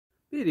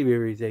Beardy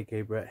Beeries,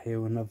 aka Brett here,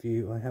 one of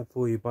you I have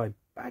for you by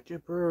Badger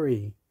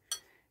Brewery.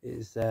 It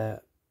is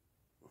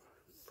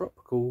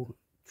Fropical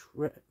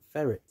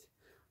Ferret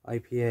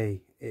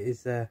IPA. It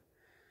is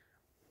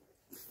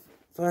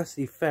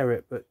firstly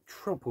Ferret but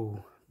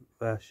trouble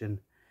version.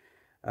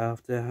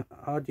 After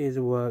hard years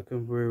of work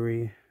and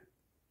brewery,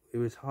 it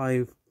was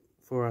high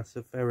for us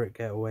a Ferret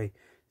getaway,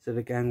 so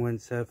the gang went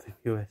surfing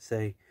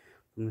USA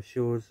from the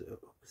shores of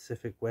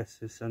Pacific west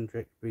to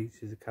sun-drenched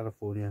beaches of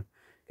California,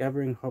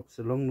 gathering hops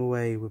along the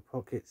way with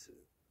pockets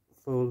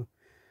full,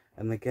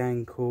 and the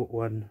gang caught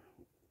one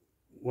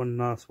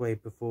last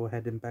wave before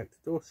heading back to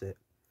Dorset.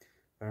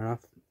 Fair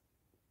enough.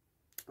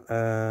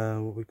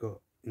 What we got?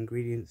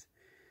 Ingredients: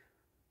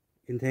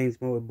 contains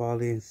malted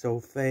barley and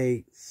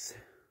sulfates.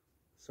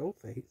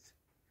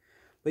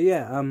 But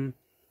yeah,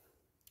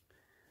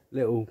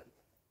 little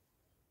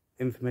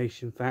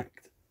information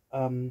fact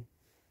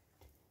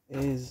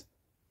is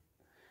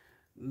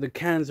the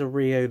cans of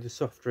Rio, the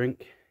soft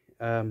drink,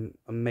 are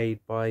made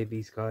by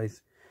these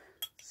guys,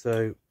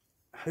 so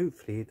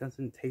hopefully it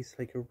doesn't taste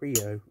like a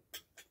Rio.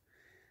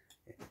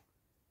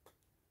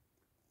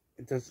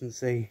 It doesn't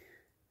say.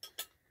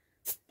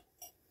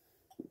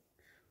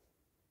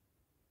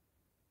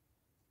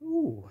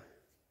 Ooh,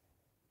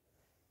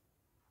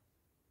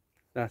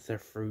 that's a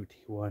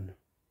fruity one,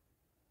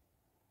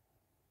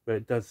 but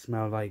it does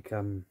smell like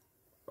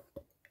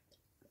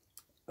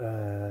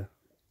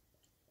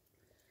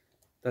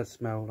does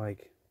smell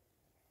like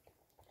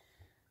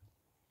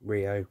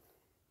Rio.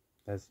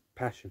 There's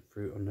passion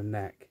fruit on the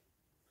neck.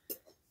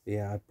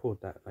 Yeah, I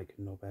poured that like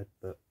a knobhead,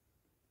 but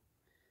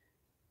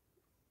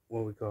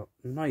what we got?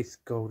 Nice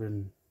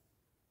golden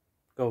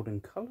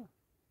colour,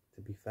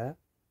 to be fair.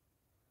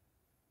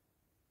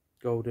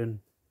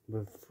 Golden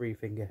with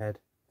 3-finger head.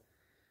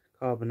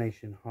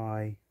 Carbonation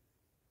high.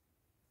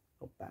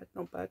 Not bad,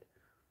 not bad.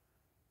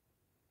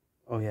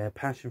 Oh yeah,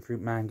 passion fruit,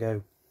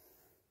 mango,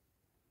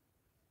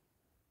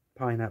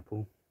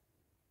 pineapple.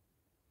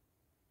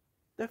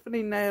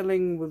 Definitely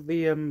nailing with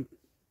the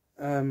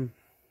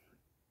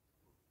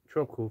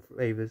tropical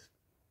flavours,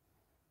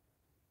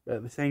 but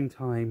at the same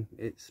time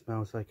it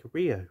smells like a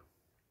Rio.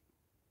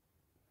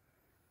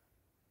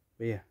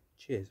 But yeah,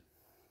 cheers.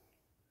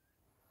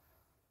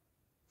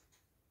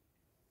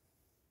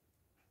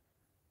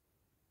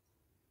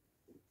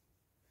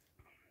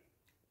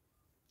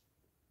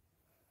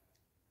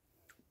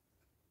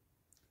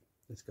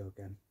 Let's go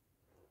again.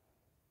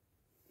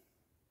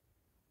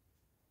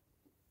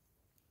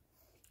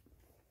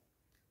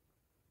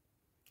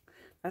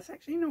 That's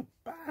actually not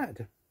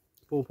bad.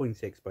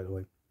 4.6, by the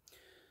way.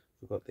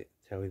 Forgot to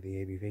tell you the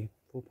ABV.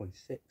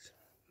 4.6.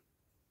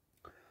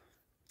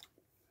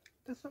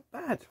 That's not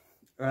bad.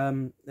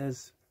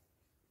 There's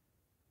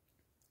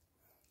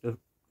the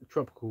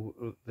tropical.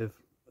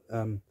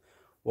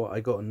 What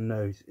I got on the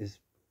nose is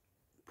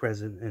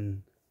present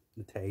in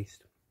the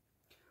taste,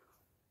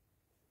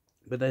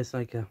 but there's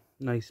like a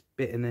nice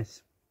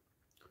bitterness.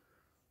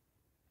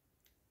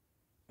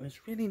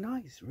 It's really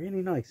nice,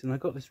 and I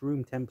got this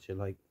room temperature.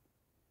 Like,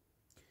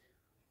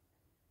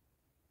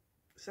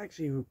 it's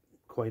actually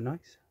quite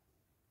nice.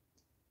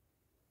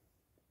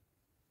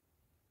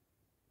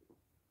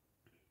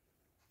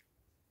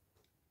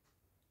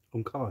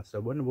 On cast, I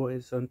wonder what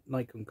it's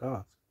like on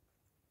cast.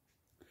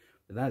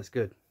 But that's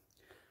good.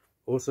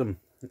 Awesome.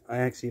 I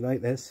actually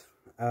like this.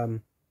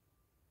 I'm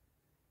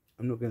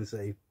not going to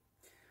say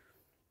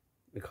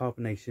the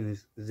carbonation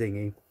is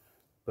zingy,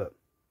 but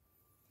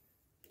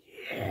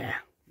yeah,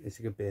 it's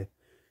a good beer.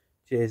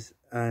 Cheers,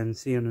 and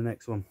see you on the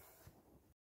next one.